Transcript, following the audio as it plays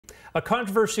A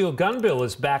controversial gun bill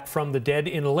is back from the dead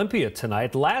in Olympia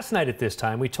tonight. Last night at this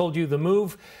time, we told you the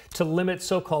move to limit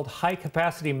so-called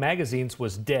high-capacity magazines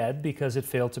was dead because it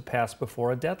failed to pass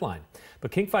before a deadline.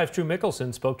 But King 5's Drew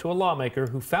Mickelson spoke to a lawmaker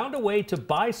who found a way to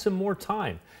buy some more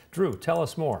time. Drew, tell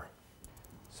us more.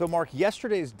 So, Mark,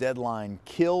 yesterday's deadline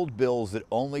killed bills that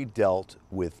only dealt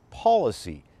with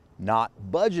policy, not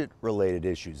budget-related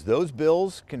issues. Those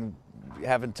bills can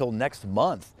have until next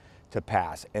month to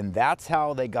pass, and that's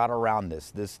how they got around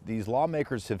this. These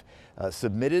lawmakers have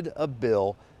submitted a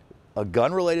bill, a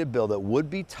gun-related bill that would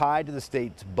be tied to the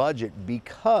state's budget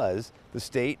because the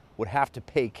state would have to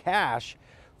pay cash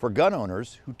for gun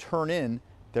owners who turn in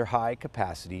their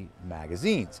high-capacity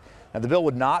magazines. Now, the bill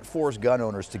would not force gun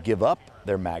owners to give up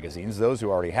their magazines. Those who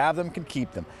already have them can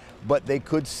keep them, but they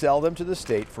could sell them to the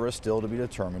state for a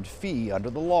still-to-be-determined fee under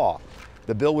the law.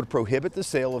 The bill would prohibit the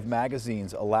sale of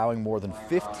magazines allowing more than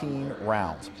 15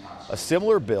 rounds. A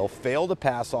similar bill failed to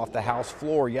pass off the House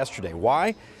floor yesterday.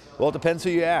 Why? Well, it depends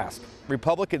who you ask.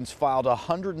 Republicans filed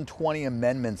 120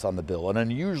 amendments on the bill, an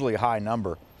unusually high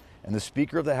number. And the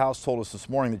Speaker of the House told us this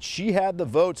morning that she had the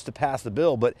votes to pass the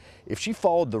bill, but if she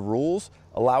followed the rules,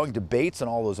 allowing debates on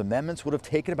all those amendments would have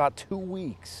taken about 2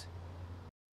 weeks.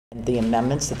 The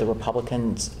amendments that the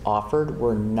Republicans offered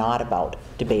were not about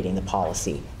debating the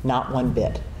policy, not one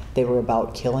bit. They were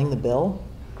about killing the bill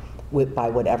by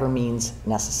whatever means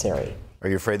necessary. Are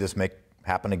you afraid this may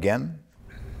happen again?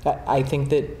 I think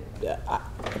that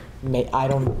I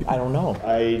don't know.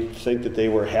 I think that they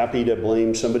were happy to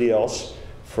blame somebody else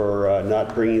for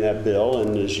not bringing that bill,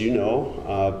 and as you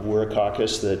know, we're a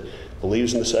caucus that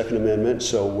believes in the Second Amendment,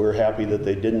 so we're happy that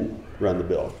they didn't run the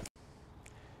bill.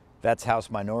 That's House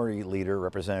Minority Leader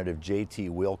Representative J.T.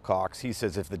 Wilcox. He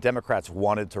says if the Democrats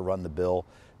wanted to run the bill,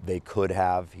 they could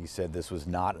have. He said this was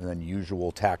not an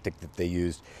unusual tactic that they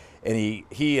used. And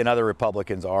he and other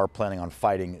Republicans are planning on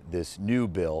fighting this new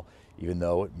bill, even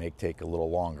though it may take a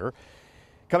little longer.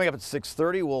 Coming up at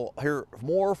 6:30, we'll hear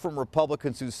more from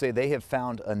Republicans who say they have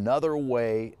found another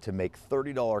way to make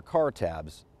 $30 car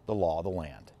tabs the law of the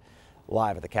land.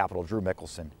 Live at the Capitol, Drew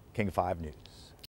Mickelson, King 5 News.